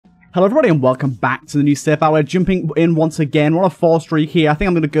Hello everybody and welcome back to the new step. We're jumping in once again. We're on a 4 streak here. I think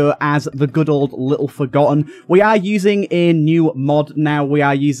I'm going to go as the good old Little Forgotten. We are using a new mod now. We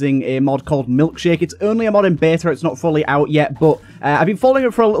are using a mod called MILKSHAKE. It's only a mod in beta. It's not fully out yet, but I've been following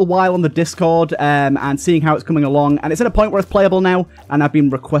it for a little while on the Discord and seeing how it's coming along. And it's at a point where it's playable now, and I've been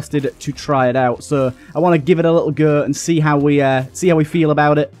requested to try it out. So I want to give it a little go and see how we feel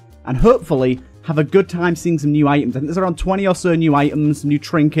about it, and hopefully have a good time seeing some new items. I think there's around 20 or so new items, new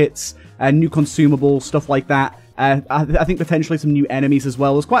trinkets, new consumables, stuff like that. I think potentially some new enemies as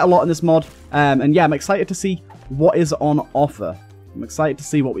well. There's quite a lot in this mod. And yeah, I'm excited to see what is on offer. I'm excited to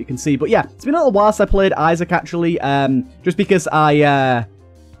see what we can see. But yeah, it's been a little while since I played Isaac, actually. Just because I've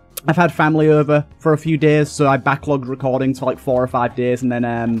had family over for a few days, so I backlogged recordings for like 4 or 5 days. And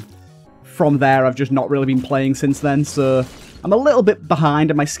then from there, I've just not really been playing since then. So I'm a little bit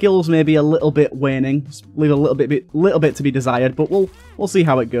behind, and my skills may be a little bit waning. Leave a little bit to be desired, but we'll see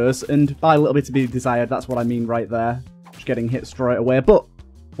how it goes. And by a little bit to be desired, that's what I mean right there. Just getting hit straight away. But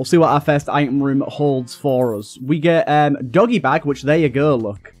we'll see what our first item room holds for us. We get Doggy Bag, which there you go,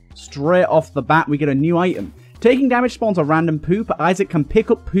 look. Straight off the bat, we get a new item. Taking damage spawns a random poop. Isaac can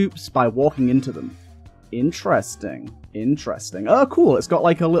pick up poops by walking into them. Interesting. Interesting. Oh, cool. It's got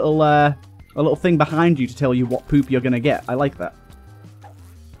like a little thing behind you to tell you what poop you're going to get. I like that.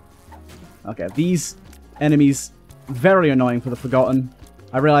 Okay, these enemies, very annoying for the Forgotten.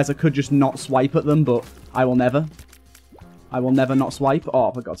 I realize I could just not swipe at them, but I will never. I will never not swipe. Oh,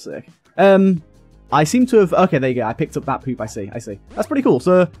 for God's sake. I seem to have... Okay, there you go. I picked up that poop. I see. That's pretty cool.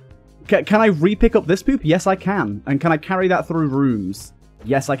 So, can I re-pick up this poop? Yes, I can. And can I carry that through rooms?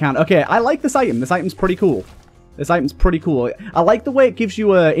 Yes, I can. Okay, I like this item. This item's pretty cool. This item's pretty cool. I like the way it gives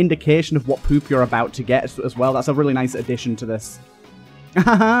you an indication of what poop you're about to get as well. That's a really nice addition to this.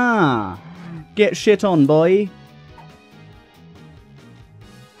 Haha! Get shit on, boy.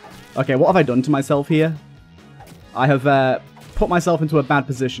 Okay, what have I done to myself here? I have put myself into a bad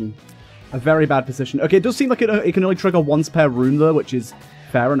position. A very bad position. Okay, it does seem like it can only trigger once per room, though, which is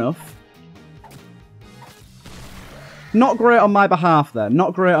fair enough. Not great on my behalf, there.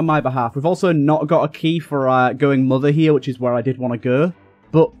 Not great on my behalf. We've also not got a key for going Mother here, which is where I did want to go.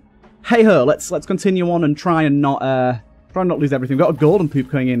 But hey-ho, let's continue on and try and not lose everything. We've got a golden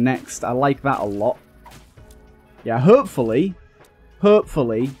poop coming in next. I like that a lot. Yeah, hopefully,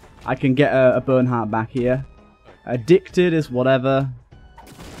 I can get a Bernhardt back here. Addicted is whatever.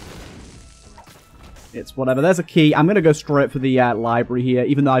 It's whatever. There's a key. I'm going to go straight for the library here,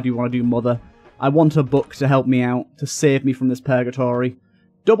 even though I do want to do Mother. I want a book to help me out, to save me from this purgatory.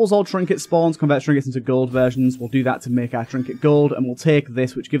 Doubles all trinket spawns, converts trinkets into gold versions. We'll do that to make our trinket gold, and we'll take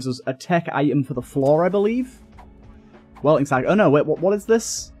this, which gives us a tech item for the floor, I believe. Well, inside. Oh no, wait, what is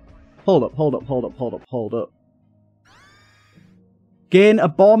this? Hold up. Gain a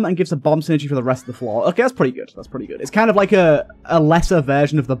bomb and gives a bomb synergy for the rest of the floor. Okay, that's pretty good. That's pretty good. It's kind of like a lesser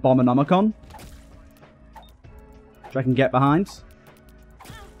version of the Bombonomicon, which I can get behind.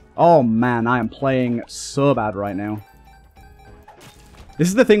 Oh man, I am playing so bad right now. This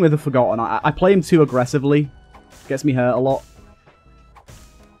is the thing with the Forgotten. I play him too aggressively. Gets me hurt a lot.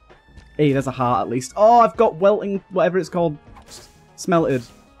 Hey, there's a heart at least. Oh, I've got welting, whatever it's called, smelted.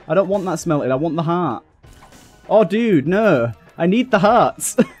 I don't want that smelted. I want the heart. Oh, dude, no. I need the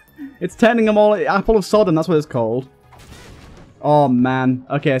hearts. It's turning them all... Apple of Sodom, that's what it's called. Oh, man.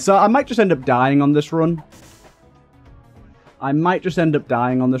 Okay, so I might just end up dying on this run.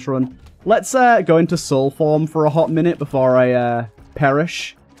 Let's go into soul form for a hot minute before I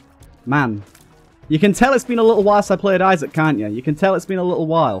perish. Man, you can tell it's been a little while since I played Isaac, can't you? You can tell it's been a little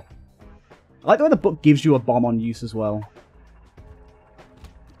while. I like the way the book gives you a bomb on use as well.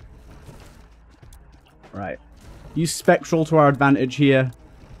 Right. Use Spectral to our advantage here.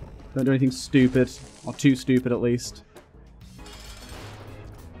 Don't do anything stupid. Or too stupid, at least.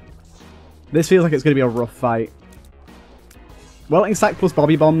 This feels like it's going to be a rough fight. Welting Sack plus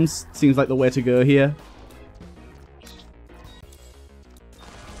Bobby Bombs seems like the way to go here.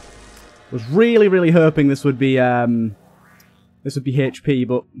 Was really hoping this would be HP,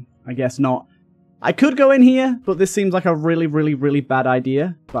 but I guess not. I could go in here, but this seems like a really bad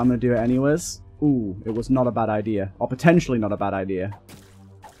idea. But I'm going to do it anyways. Ooh, it was not a bad idea. Or potentially not a bad idea.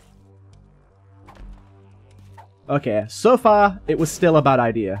 Okay, so far, it was still a bad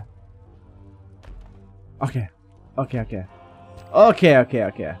idea. Okay. Okay,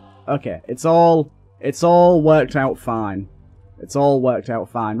 it's all worked out fine.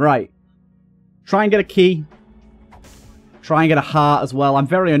 Right. Try and get a key. Try and get a heart as well. I'm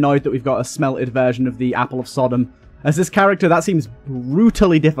very annoyed that we've got a smelted version of the Apple of Sodom. As this character, that seems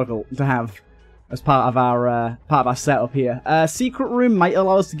brutally difficult to have. as part of our setup here. Secret room might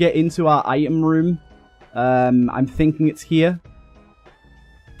allow us to get into our item room. I'm thinking it's here.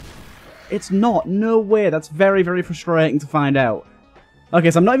 It's not. No way. That's very, very frustrating to find out.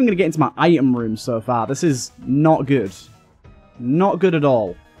 Okay, so I'm not even going to get into my item room so far. This is not good. Not good at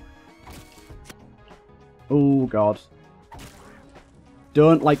all. Oh, God.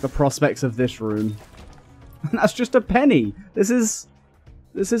 Don't like the prospects of this room. That's just a penny. This is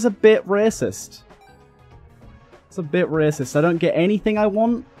a bit racist. It's a bit racist. I don't get anything I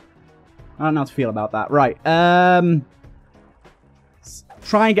want. I don't know how to feel about that. Right.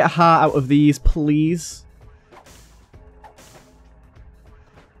 Try and get a heart out of these, please.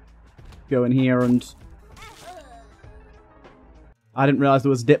 Go in here and... I didn't realize there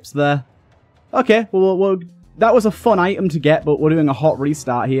was dips there. Okay, well, that was a fun item to get, but we're doing a hot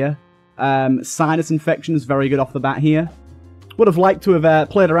restart here. Sinus infection is very good off the bat here. Would have liked to have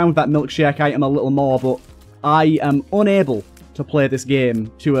played around with that milkshake item a little more, but I am unable to play this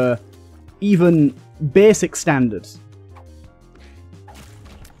game to a even basic standard.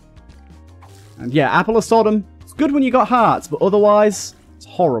 And yeah, Apple of Sodom, it's good when you got hearts, but otherwise, it's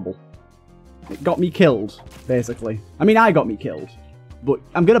horrible. It got me killed, basically. I mean, I got me killed. But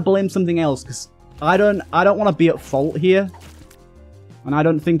I'm going to blame something else, because I don't want to be at fault here. And I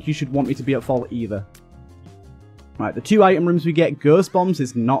don't think you should want me to be at fault either. Right, the 2 item rooms we get, Ghost Bombs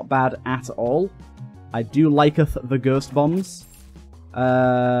is not bad at all. I do liketh the Ghost Bombs.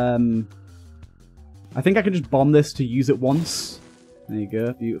 I think I can just bomb this to use it once. There you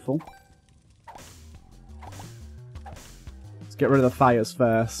go, beautiful. Let's get rid of the fires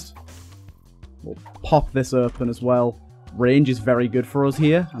first. We'll pop this open as well. Range is very good for us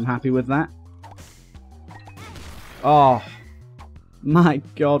here. I'm happy with that. Oh, my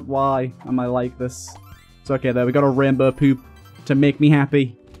God, why am I like this? It's okay there, we got a rainbow poop to make me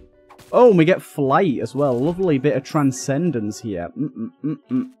happy. Oh, and we get flight as well. Lovely bit of transcendence here.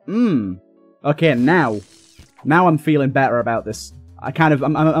 Okay, now I'm feeling better about this.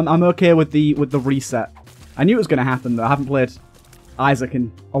 I'm okay with the reset. I knew it was going to happen though. I haven't played Isaac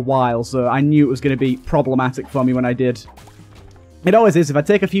in a while, so I knew it was going to be problematic for me when I did. It always is. If I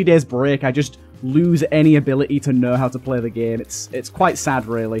take a few days break, I just lose any ability to know how to play the game. It's quite sad,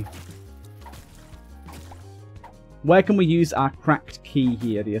 really. Where can we use our cracked key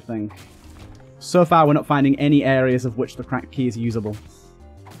here, do you think? So far, we're not finding any areas of which the cracked key is usable.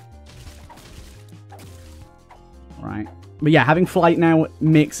 Right. But yeah, having flight now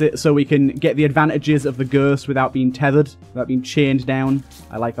makes it so we can get the advantages of the ghost without being tethered, without being chained down.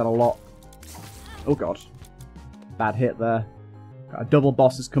 I like that a lot. Oh, God. Bad hit there. Got a double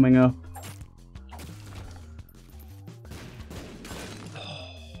boss is coming up.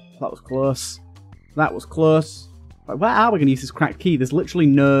 That was close. That was close. Where are we going to use this cracked key? There's literally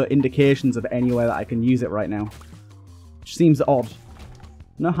no indications of anywhere that I can use it right now. Which seems odd.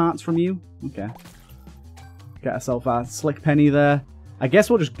 No hearts from you? Okay. Get ourselves a slick penny there. I guess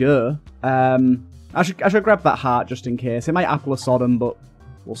we'll just go. I should grab that heart just in case. It might Apple of Sodom, but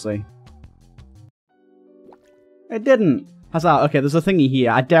we'll see. It didn't. How's that? Okay, there's a thingy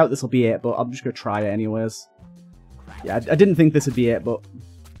here. I doubt this will be it, but I'm just going to try it anyways. Yeah, I didn't think this would be it, but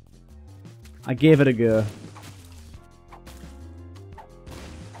I gave it a go.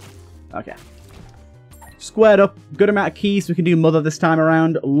 Okay. Squared up. Good amount of keys. We can do Mother this time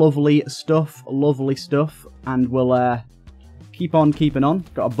around. Lovely stuff. Lovely stuff. And we'll keep on keeping on.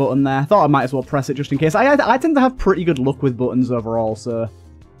 Got a button there. Thought I might as well press it just in case. I tend to have pretty good luck with buttons overall, so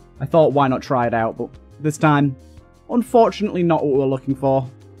I thought why not try it out. But this time, unfortunately not what we were looking for.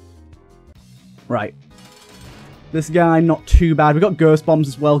 Right. This guy, not too bad. We got Ghost Bombs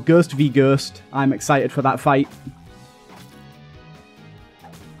as well. Ghost v Ghost. I'm excited for that fight.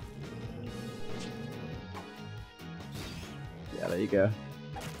 Yeah, there you go.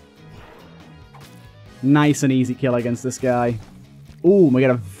 Nice and easy kill against this guy. Ooh, we get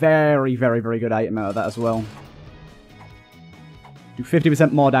a very, very, very good item out of that as well. Do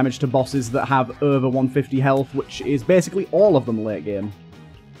 50% more damage to bosses that have over 150 health, which is basically all of them late game.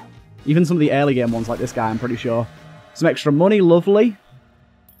 Even some of the early game ones like this guy, I'm pretty sure. Some extra money, lovely.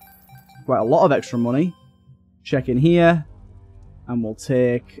 Quite a lot of extra money. Check in here. And we'll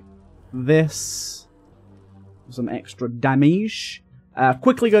take this. Some extra damage.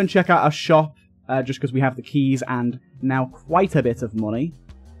 Quickly go and check out our shop. Just because we have the keys and now quite a bit of money.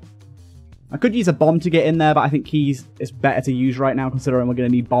 I could use a bomb to get in there, but I think keys is better to use right now, considering we're going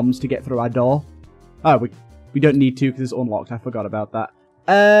to need bombs to get through our door. Oh, we don't need to because it's unlocked. I forgot about that.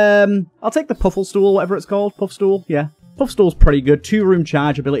 I'll take the Puffle Stool, whatever it's called. Puff Stool, yeah. Puffstool's pretty good. 2-room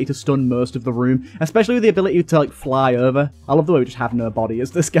charge, ability to stun most of the room, especially with the ability to, like, fly over. I love the way we just have no body as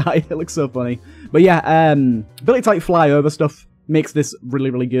this guy. It looks so funny. But yeah, ability to, like, fly over stuff makes this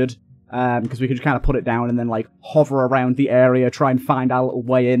really, really good. Because we can just kind of put it down and then, like, hover around the area, try and find our little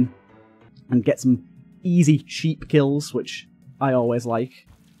way in, and get some easy, cheap kills, which I always like.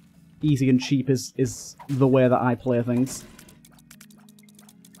 Easy and cheap is the way that I play things.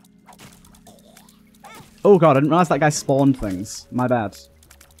 Oh god, I didn't realize that guy spawned things. My bad.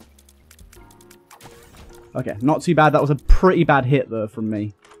 Okay, not too bad. That was a pretty bad hit, though, from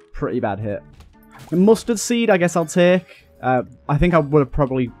me. Pretty bad hit. The mustard seed, I guess I'll take. I think I would have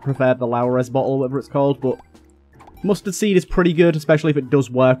probably preferred the Laurez bottle, whatever it's called, but mustard seed is pretty good, especially if it does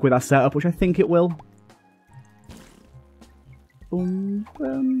work with our setup, which I think it will. Boom,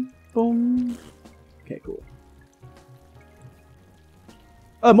 boom, boom. Okay, cool.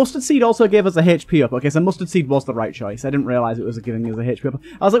 Oh, mustard seed also gave us a HP up. Okay, so mustard seed was the right choice. I didn't realize it was giving us a HP up.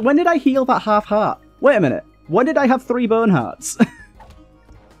 I was like, when did I heal that half heart? Wait a minute. When did I have 3 bone hearts?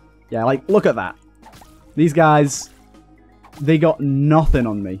 Yeah, like, look at that. These guys, they got nothing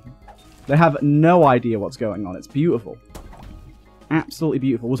on me. They have no idea what's going on. It's beautiful. Absolutely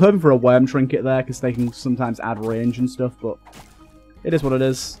beautiful. I was hoping for a worm trinket there, because they can sometimes add range and stuff, but it is what it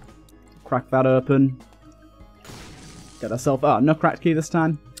is. Crack that open. Get ourselves... Oh, no cracked key this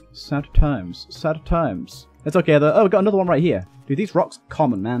time. Sad times. Sad times. It's okay, though. Oh, we've got another one right here. Dude, these rocks are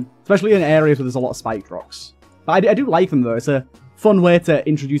common, man. Especially in areas where there's a lot of spiked rocks. But I do like them, though. It's a fun way to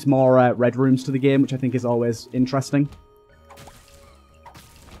introduce more red rooms to the game, which I think is always interesting.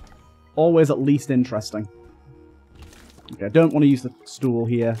 Always at least interesting. Okay, I don't want to use the stool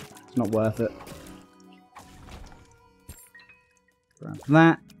here. It's not worth it. Grab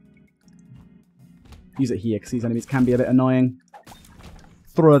that. Use it here, because these enemies can be a bit annoying.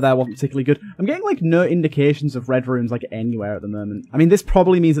 Throw there wasn't particularly good. I'm getting, like, no indications of red rooms, like, anywhere at the moment. I mean, this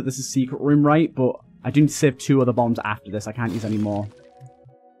probably means that this is secret room, right? But I do need to save 2 other bombs after this. I can't use any more.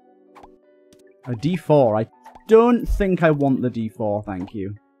 A D4. I don't think I want the D4, thank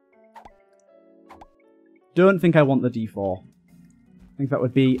you. Don't think I want the D4. I think that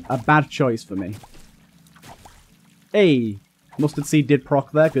would be a bad choice for me. Hey! Mustard seed did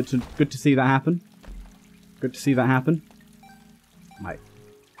proc there. Good to see that happen. Good to see that happen. Right.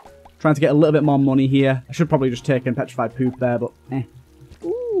 Trying to get a little bit more money here. I should probably just take in petrified poop there, but eh.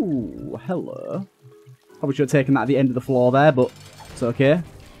 Ooh, hello. Probably should have taken that at the end of the floor there, but it's okay.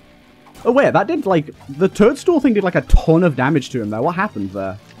 Oh wait, that did like... The toadstool thing did like a ton of damage to him there. What happened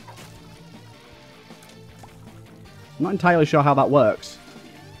there? I'm not entirely sure how that works.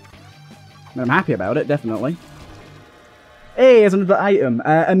 I mean, I'm happy about it, definitely. Hey, here's another item.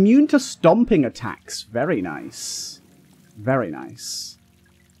 Immune to stomping attacks. Very nice. Very nice.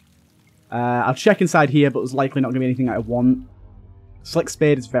 I'll check inside here, but there's likely not going to be anything I want. Slick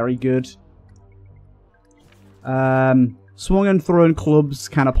Spade is very good. Swung and thrown clubs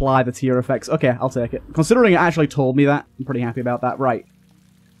can apply the tier effects. Okay, I'll take it. Considering it actually told me that, I'm pretty happy about that. Right.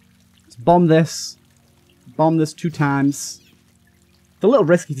 Let's bomb this. Bomb this 2 times. It's a little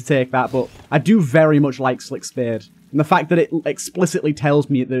risky to take that, but I do very much like Slick Spade. And the fact that it explicitly tells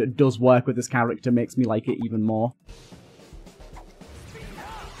me that it does work with this character makes me like it even more.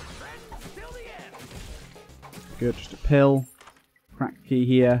 Good, just a pill. Crack key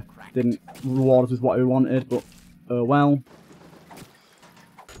here. Didn't reward us with what we wanted, but oh well.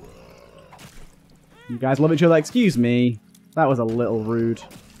 You guys love each other, excuse me. That was a little rude.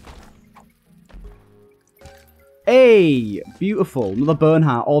 Hey! Beautiful. Another burn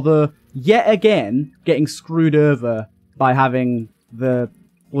heart. Although, yet again, getting screwed over by having the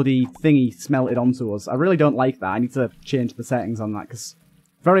bloody thingy smelted onto us. I really don't like that. I need to change the settings on that, because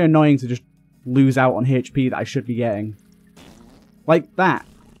it's very annoying to just lose out on HP that I should be getting. Like that.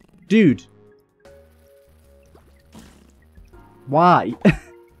 Dude. Why?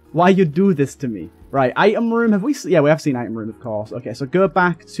 Why you do this to me? Right, item room. Have we... Yeah, we have seen item room, of course. Okay, so go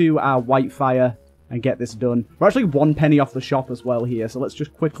back to our white fire and get this done. We're actually 1 penny off the shop as well here, so let's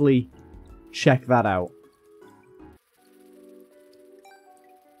just quickly check that out.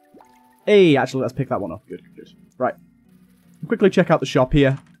 Hey, actually, let's pick that one up. Good, good. Right. Quickly check out the shop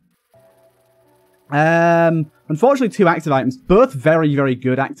here. Unfortunately, 2 active items. Both very, very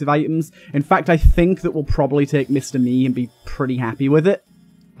good active items. In fact, I think that we'll probably take Mr. Me and be pretty happy with it.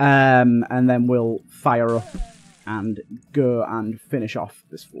 And then we'll fire up and go and finish off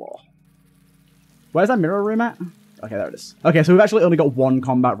this floor. Where's that mirror room at? Okay, there it is. Okay, so we've actually only got 1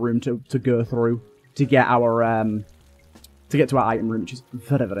 combat room to go through to get our to get to our item room, which is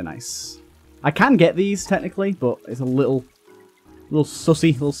very, very nice. I can get these technically, but it's a little sussy,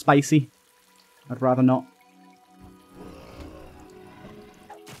 a little spicy. I'd rather not.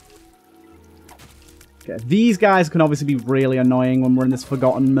 Okay, these guys can obviously be really annoying when we're in this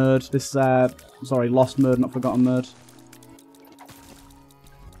forgotten mode. This, sorry, lost mode, not forgotten mode.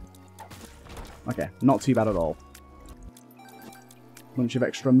 Okay, not too bad at all. Bunch of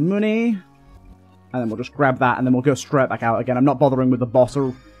extra money. And then we'll just grab that, and then we'll go straight back out again. I'm not bothering with the boss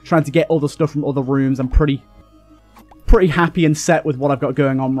or trying to get other stuff from other rooms. I'm pretty happy and set with what I've got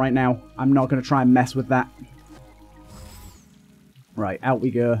going on right now. I'm not going to try and mess with that. Right, out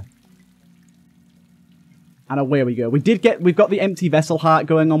we go. And away we go. We've got the empty vessel heart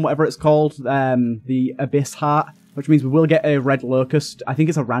going on, whatever it's called. The abyss heart, which means we will get a red locust. I think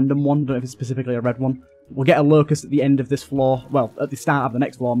it's a random one. I don't know if it's specifically a red one. We'll get a locust at the end of this floor. Well, at the start of the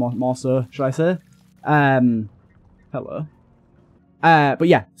next floor, more so, should I say. Hello. But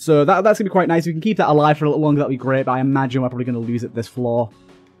yeah, so that's going to be quite nice. We can keep that alive for a little longer. That'll be great, but I imagine we're probably going to lose it this floor.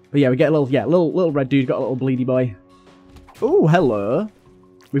 But yeah, we get a little red dude. Got a little bleedy boy. Oh, hello.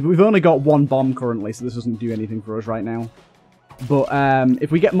 We've only got one bomb currently, so this doesn't do anything for us right now. But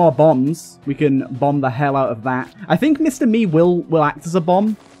if we get more bombs, we can bomb the hell out of that. I think Mr. Me will act as a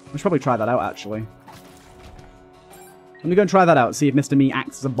bomb. I should probably try that out, actually. Let me go and try that out, see if Mr. Me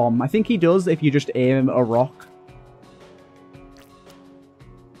acts as a bomb. I think he does if you just aim at a rock. I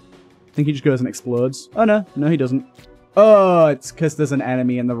think he just goes and explodes. Oh, no. No, he doesn't. Oh, it's because there's an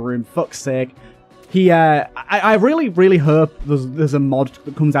enemy in the room. Fuck's sake. I really, really hope there's a mod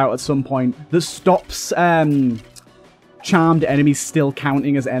that comes out at some point that stops charmed enemies still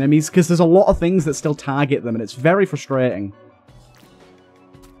counting as enemies, because there's a lot of things that still target them, and it's very frustrating.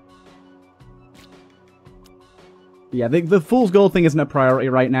 Yeah, the Fool's Gold thing isn't a priority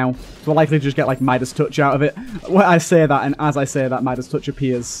right now, so we're likely to just get, like, Midas Touch out of it. Well, I say that, and as I say that, Midas Touch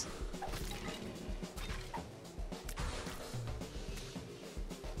appears.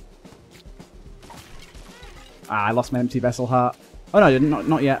 Ah, I lost my empty vessel heart. Oh, no, I didn't.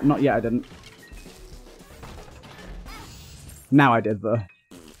 Not yet. Not yet, I didn't. Now I did, though.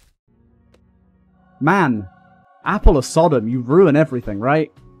 Man. Apple of Sodom, you ruin everything, right?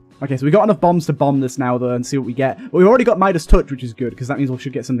 Okay, so we got enough bombs to bomb this now, though, and see what we get. But we've already got Midas Touch, which is good, because that means we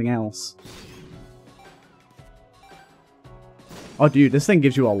should get something else. Oh, dude, this thing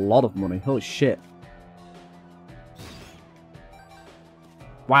gives you a lot of money. Holy shit.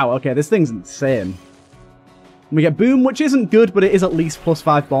 Wow, okay, this thing's insane. We get Boom, which isn't good, but it is at least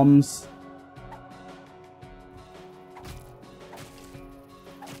 +5 bombs.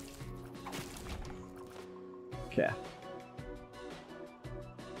 Okay.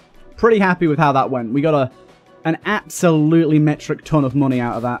 Pretty happy with how that went. We got an absolutely metric ton of money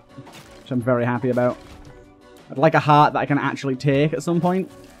out of that, which I'm very happy about. I'd like a heart that I can actually take at some point.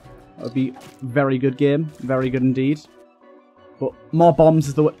 That would be very good game. Very good indeed. But more bombs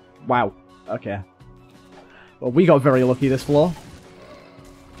is the way. Wow. Okay. Well, we got very lucky this floor.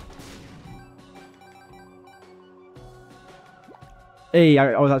 Hey,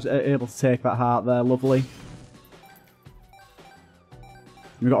 I was actually able to take that heart there. Lovely.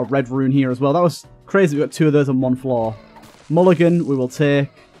 We've got a red rune here as well. That was crazy. We got 2 of those on one floor. Mulligan, we will take.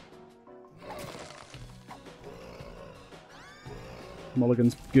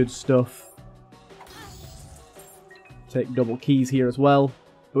 Mulligan's good stuff. Take double keys here as well.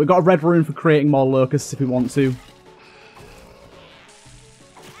 But we've got a red rune for creating more locusts if we want to.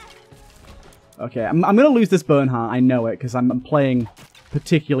 Okay, I'm going to lose this burn heart. I know it, because I'm playing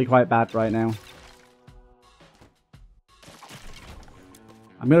particularly quite bad right now.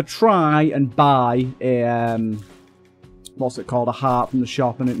 I'm going to try and buy a, what's it called, a heart from the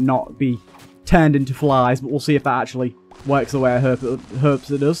shop and it not be turned into flies, but we'll see if that actually works the way I hope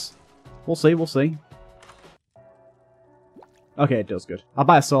it does. We'll see, we'll see. Okay, it does good. I'll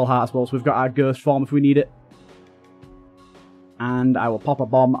buy a soul heart as well, so we've got our ghost form if we need it. And I will pop a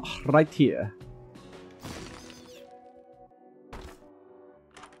bomb right here.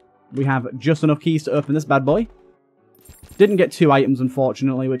 We have just enough keys to open this bad boy. Didn't get 2 items,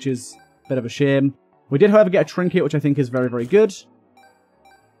 unfortunately, which is a bit of a shame. We did, however, get a trinket, which I think is very, very good.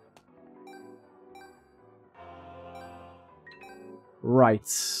 Right.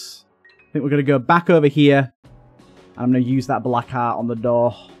 I think we're going to go back over here. And I'm going to use that black heart on the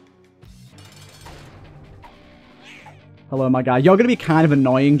door. Hello, my guy. You're going to be kind of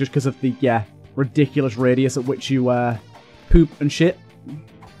annoying just because of the, yeah, ridiculous radius at which you poop and shit.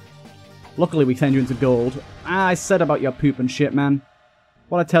 Luckily, we turned you into gold. Ah, I said about your poop and shit, man.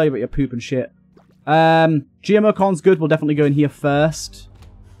 What'd I tell you about your poop and shit? GMO corn's good. We'll definitely go in here first.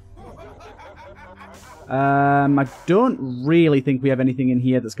 I don't really think we have anything in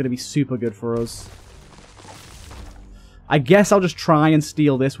here that's going to be super good for us. I guess I'll just try and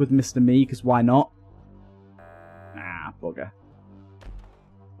steal this with Mr. Me, because why not? Ah, bugger.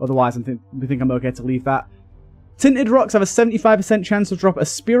 Otherwise, we think I'm okay to leave that. Tinted rocks have a 75% chance to drop a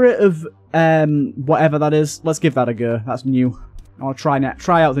spirit of whatever that is. Let's give that a go. That's new. I want to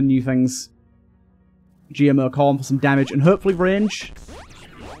try out the new things. GMO corn for some damage and hopefully range.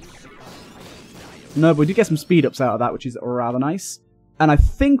 No, but we did get some speed ups out of that, which is rather nice. And I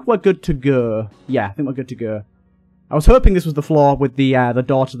think we're good to go. Yeah, I think we're good to go. I was hoping this was the floor with the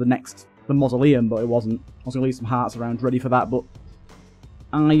door to the mausoleum, but it wasn't. I was going to leave some hearts around ready for that, but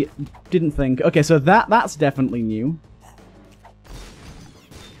I didn't think. Okay, so that's definitely new.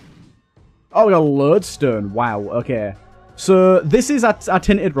 Oh, we got a lodestone. Wow, okay. So this is our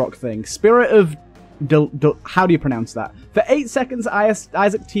tinted rock thing. Spirit of... how do you pronounce that? For 8 seconds,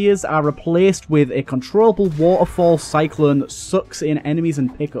 Isaac tears are replaced with a controllable waterfall cyclone that sucks in enemies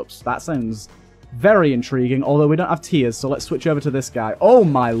and pickups. That sounds very intriguing, although we don't have tears, so let's switch over to this guy. Oh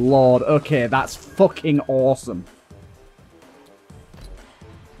my lord, okay, that's fucking awesome.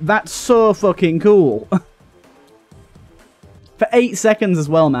 That's so fucking cool. For 8 seconds as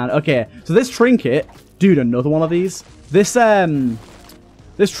well, man. Okay, so this trinket... Dude, another one of these? This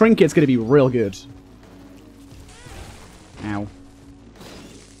trinket's gonna be real good. Ow.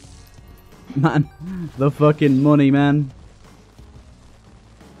 Man, the fucking money, man.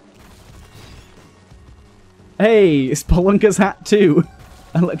 Hey, Spelunker's hat too.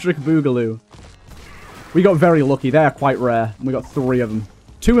 Electric Boogaloo. We got very lucky. They are quite rare. And we got 3 of them.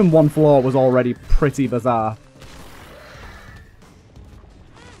 2 in 1 floor was already pretty bizarre.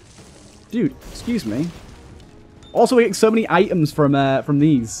 Dude, excuse me. Also, we get so many items from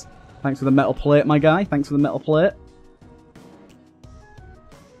these. Thanks for the metal plate, my guy. Thanks for the metal plate.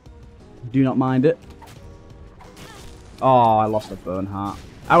 Do not mind it. Oh, I lost a burn heart.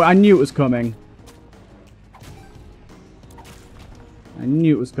 I knew it was coming. I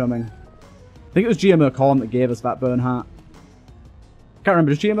knew it was coming. I think it was GMO corn that gave us that burn heart. Can't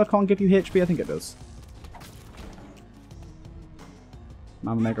remember. Does GMO corn give you HP? I think it does.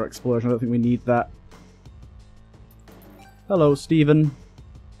 Mamma Mega Explosion. I don't think we need that. Hello, Stephen.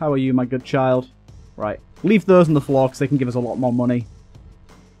 How are you, my good child? Right. Leave those on the floor because they can give us a lot more money.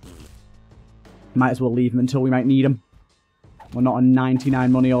 Might as well leave them until we might need them. We're not on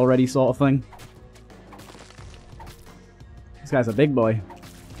 99 money already sort of thing. This guy's a big boy.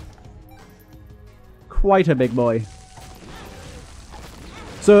 Quite a big boy.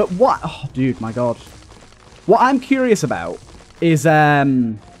 So what... Oh, dude, my god. What I'm curious about is...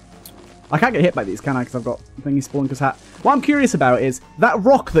 I can't get hit by these, can I? Because I've got Thingy Spelunker's hat. What I'm curious about is that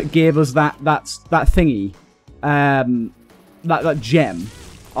rock that gave us that thingy. That gem.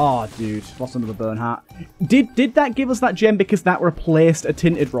 Oh, dude. Lost another burn heart. Did that give us that gem because that replaced a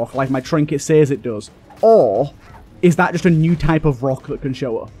tinted rock like my trinket says it does? Or is that just a new type of rock that can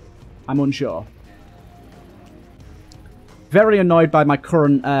show up? I'm unsure. Very annoyed by my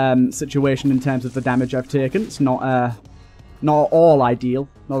current situation in terms of the damage I've taken. It's not at all ideal.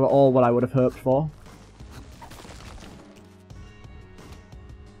 Not at all what I would have hoped for.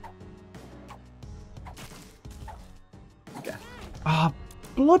 Okay. Ah,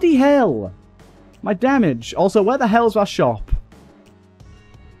 bloody hell! My damage. Also, where the hell's our shop?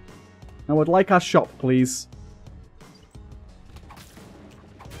 I would like our shop, please.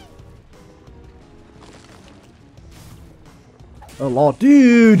 Oh lord,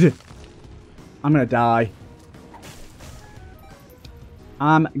 dude! I'm gonna die.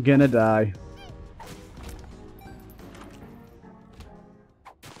 I'm gonna die.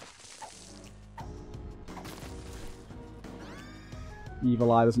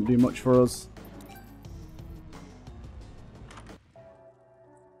 Evil Eye doesn't do much for us.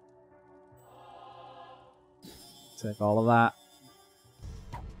 Take all of that.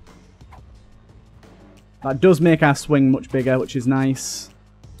 That does make our swing much bigger, which is nice.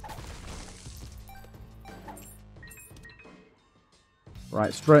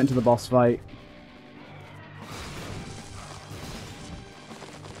 Right, straight into the boss fight.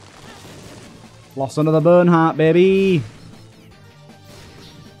 Lost another burn heart, baby!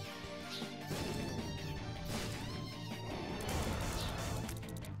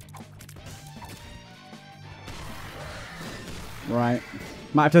 Right.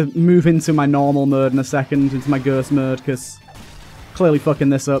 Might have to move into my normal mode in a second, into my ghost mode, because clearly fucking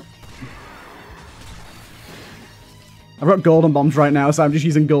this up. I've got golden bombs right now, so I'm just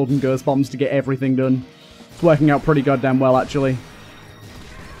using golden ghost bombs to get everything done. It's working out pretty goddamn well, actually.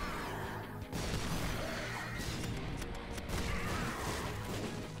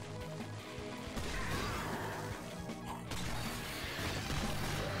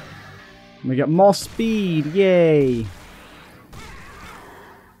 We get more speed, yay!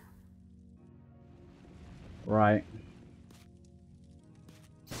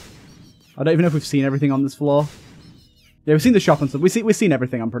 I don't even know if we've seen everything on this floor. Yeah, we've seen the shop and stuff. We've seen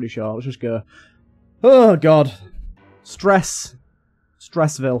everything, I'm pretty sure. Let's just go. Oh, God. Stress.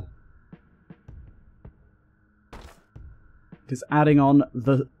 Stressville. Just adding on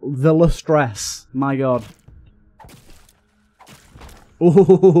the stress. My God.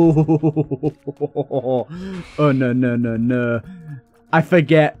 Oh, no. I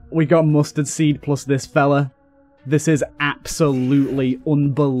forget we got mustard seed plus this fella. This is absolutely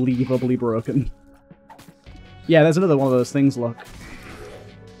unbelievably broken. Yeah, there's another one of those things, look.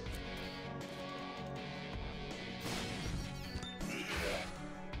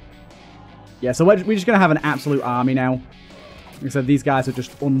 Yeah, so we're just going to have an absolute army now. Like I said, these guys are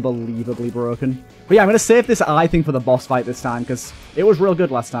just unbelievably broken. But yeah, I'm going to save this eye thing for the boss fight this time, because it was real good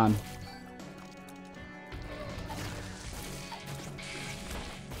last time.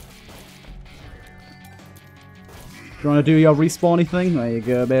 Do you want to do your respawny thing? There you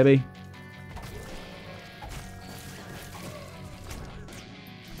go, baby.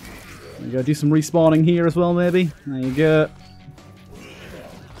 There you go, do some respawning here as well, maybe. There you go.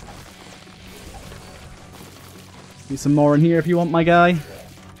 Do some more in here if you want, my guy.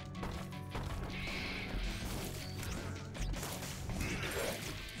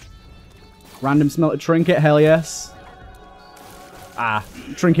 Random smelted trinket, hell yes. Ah,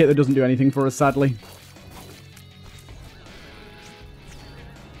 trinket that doesn't do anything for us, sadly.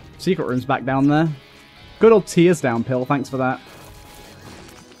 Secret room's back down there. Good old tears down, Pill. Thanks for that.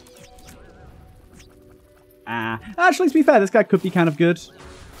 Ah. Actually, to be fair, this guy could be kind of good.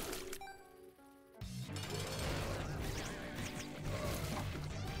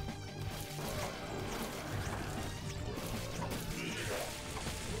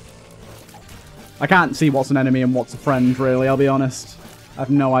 I can't see what's an enemy and what's a friend, really, I'll be honest. I have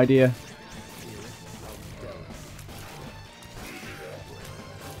no idea.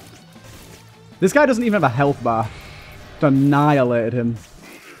 This guy doesn't even have a health bar. Just annihilated him.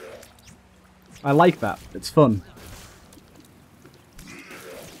 I like that. It's fun.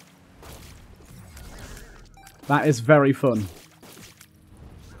 That is very fun.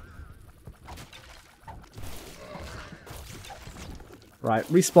 Right,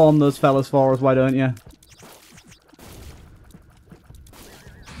 respawn those fellas for us, why don't you?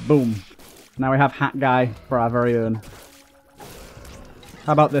 Boom. Now we have Hat Guy for our very own.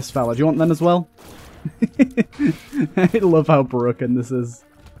 How about this fella? Do you want them as well? I love how broken this is.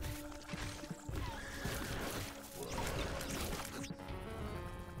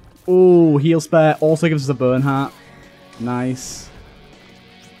 Ooh, heal spare also gives us a burn heart. Nice.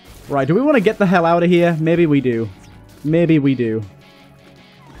 Right, do we want to get the hell out of here? Maybe we do. Maybe we do.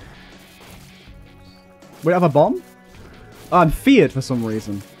 We have a bomb? Oh, I'm feared for some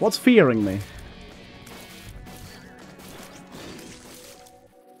reason. What's fearing me?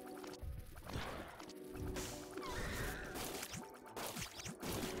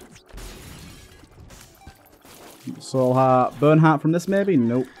 Soul heart. Burn heart from this, maybe?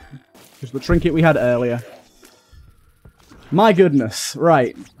 Nope. Just the trinket we had earlier. My goodness.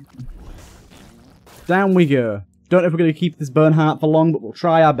 Right. Down we go. Don't know if we're going to keep this burn heart for long, but we'll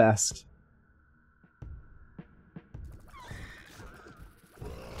try our best.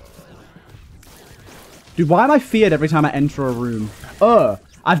 Dude, why am I feared every time I enter a room? Oh,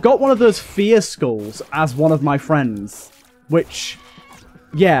 I've got one of those fear skulls as one of my friends. Which,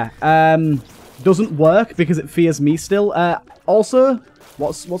 yeah, doesn't work because it fears me still. Also,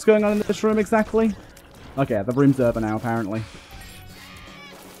 what's going on in this room exactly? Okay, the room's over now, apparently.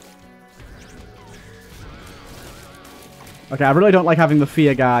 Okay, I really don't like having the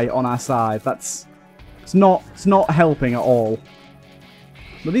fear guy on our side. It's not helping at all.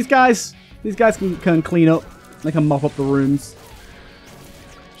 But these guys can clean up. They can mop up the rooms.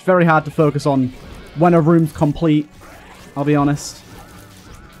 It's very hard to focus on when a room's complete, I'll be honest.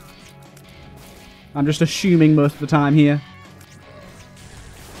 I'm just assuming most of the time here.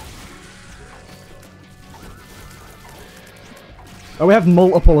 Oh, we have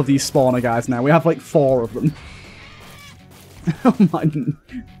multiple of these spawner guys now. We have like 4 of them. Oh my...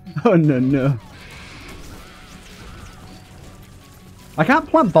 Oh no. I can't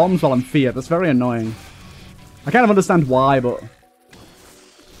plant bombs while I'm feared. That's very annoying. I kind of understand why, but...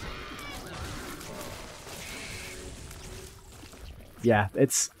 Yeah,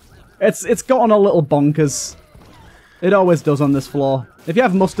 it's gotten a little bonkers. It always does on this floor. If you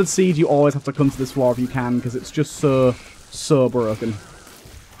have mustard seed, you always have to come to this floor if you can, because it's just so broken.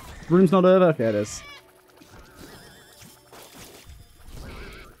 Room's not over? Okay, it is.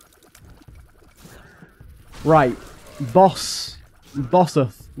 Right. Bosseth,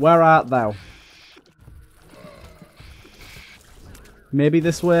 where art thou? Maybe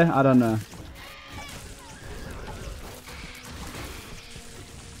this way? I don't know.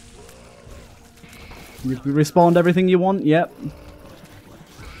 You respawned everything you want? Yep.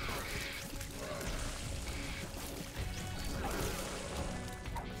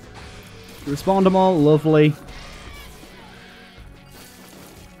 Respawned them all? Lovely.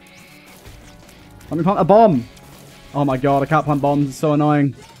 Let me plant a bomb! Oh my god, I can't plant bombs, it's so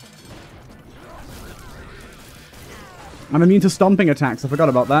annoying. I'm immune to stomping attacks, I forgot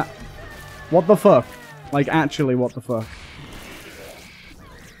about that. What the fuck? Like, actually, what the fuck?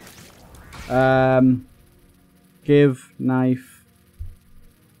 Give, knife,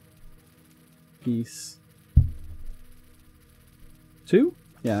 piece. 2?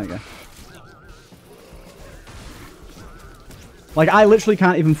 Yeah, there you go. Like, I literally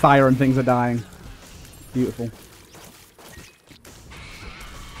can't even fire and things are dying. Beautiful.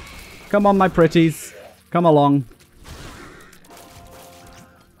 Come on, my pretties. Come along.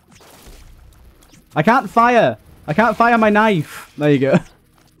 I can't fire! I can't fire my knife! There you go.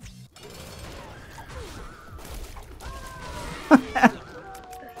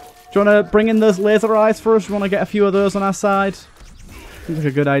 Do you want to bring in those laser eyes for us? Do you want to get a few of those on our side? Seems like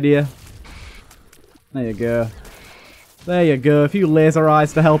a good idea. There you go. There you go. A few laser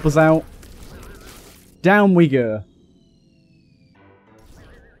eyes to help us out. Down we go.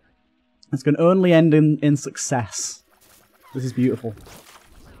 This can only end in success. This is beautiful.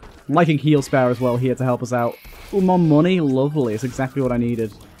 I'm liking Heal Spare as well here to help us out. Ooh, more money. Lovely. It's exactly what I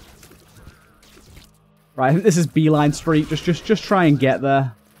needed. Right, I think this is Beeline Street. Just try and get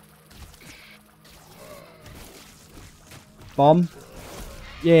there. Bomb.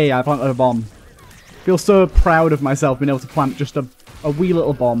 Yeah, I planted a bomb. Feel so proud of myself being able to plant just a wee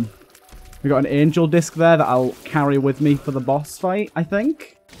little bomb. We got an angel disc there that I'll carry with me for the boss fight, I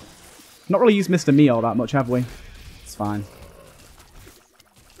think. Not really used Mr. Mio that much, have we? It's fine.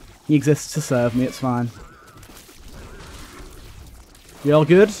 He exists to serve me, it's fine. You all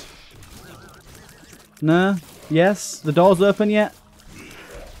good? No? Yes? The door's open yet?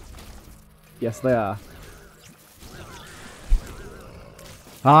 Yes, they are.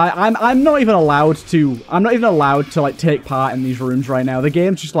 I'm not even allowed to. I'm not even allowed to like take part in these rooms right now. The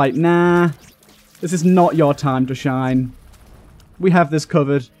game's just like, nah. This is not your time to shine. We have this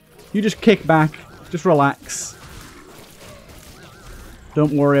covered. You just kick back. Just relax.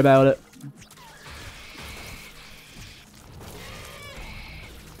 Don't worry about it.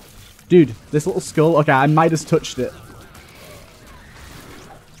 Dude, this little skull. Okay, I might have touched it.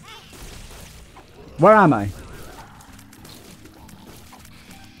 Where am I?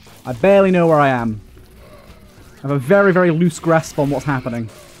 I barely know where I am. I have a very, very loose grasp on what's happening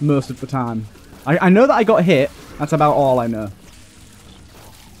most of the time. I know that I got hit. That's about all I know.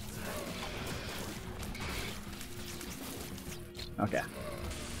 Okay.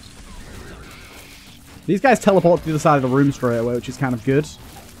 These guys teleport to the other side of the room straight away, which is kind of good.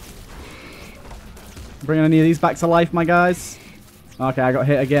 Bringing any of these back to life, my guys? Okay, I got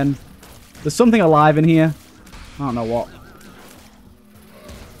hit again. There's something alive in here. I don't know what.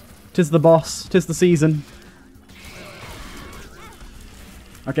 'Tis the boss. 'Tis the season.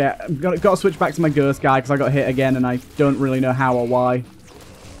 Okay, I've got to switch back to my ghost guy because I got hit again and I don't really know how or why.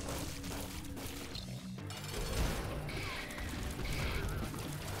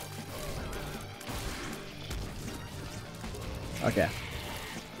 Okay.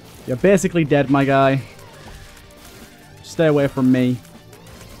 You're basically dead, my guy. Stay away from me.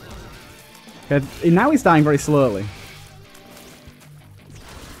 Okay, now he's dying very slowly.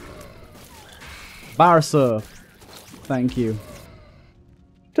 Barso. Thank you.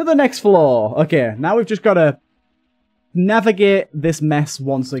 To the next floor. Okay, now we've just got to navigate this mess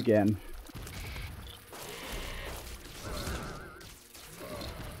once again.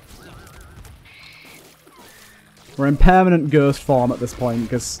 We're in permanent ghost form at this point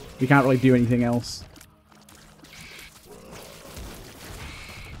because we can't really do anything else.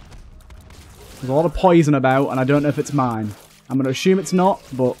 There's a lot of poison about and I don't know if it's mine. I'm going to assume it's not,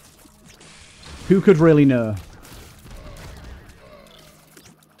 but who could really know?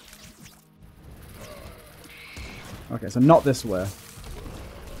 Okay, so not this way.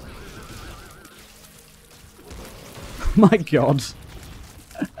 My god.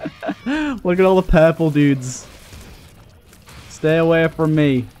 Look at all the purple dudes. Stay away from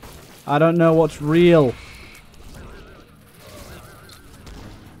me. I don't know what's real.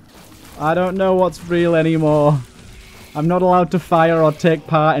 I don't know what's real anymore. I'm not allowed to fire or take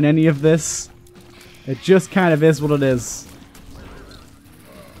part in any of this. It just kind of is what it is.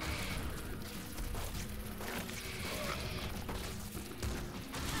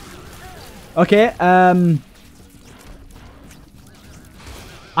 Okay, I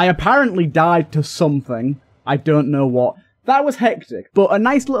apparently died to something. I don't know what. that was hectic, but a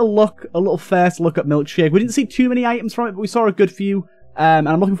nice little look, a little first look at MILKSHAKE. We didn't see too many items from it, but we saw a good few, and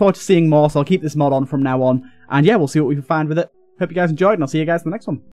I'm looking forward to seeing more, so I'll keep this mod on from now on, and yeah, we'll see what we can find with it. Hope you guys enjoyed, and I'll see you guys in the next one.